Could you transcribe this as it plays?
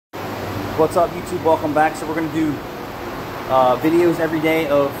What's up, YouTube? Welcome back. So we're going to do videos every day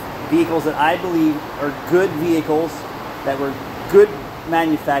of vehicles that I believe are good vehicles, that were good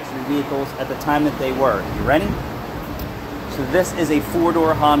manufactured vehicles at the time that they were. You ready? So this is a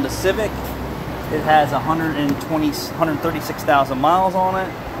four-door Honda Civic. It has 136,000 miles on it.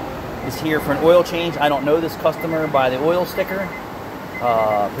 It's here for an oil change. I don't know this customer by the oil sticker.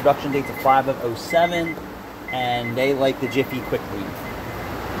 Production date's a 5/07, and they like the Jiffy Quick Lube.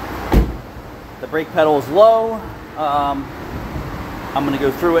 The brake pedal is low. I'm going to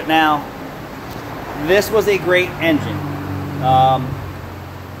go through it now. This was a great engine.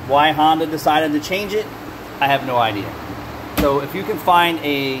 Why Honda decided to change it, I have no idea. So if you can find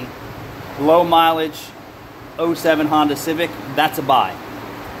a low mileage 07 Honda Civic, that's a buy.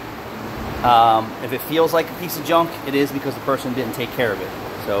 If it feels like a piece of junk, it is because the person didn't take care of it.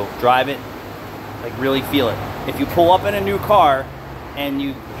 So drive it, like really feel it. If you pull up in a new car and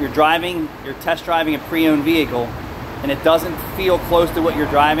you're test driving a pre-owned vehicle and it doesn't feel close to what you're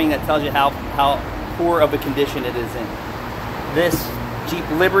driving, that tells you how poor of a condition it is in. This Jeep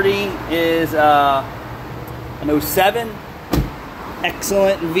Liberty is an 07.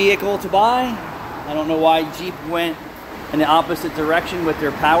 Excellent vehicle to buy. I don't know why Jeep went in the opposite direction with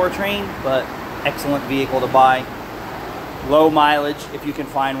their powertrain, but excellent vehicle to buy. Low mileage if you can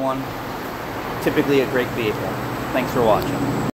find one. Typically a great vehicle. Thanks for watching.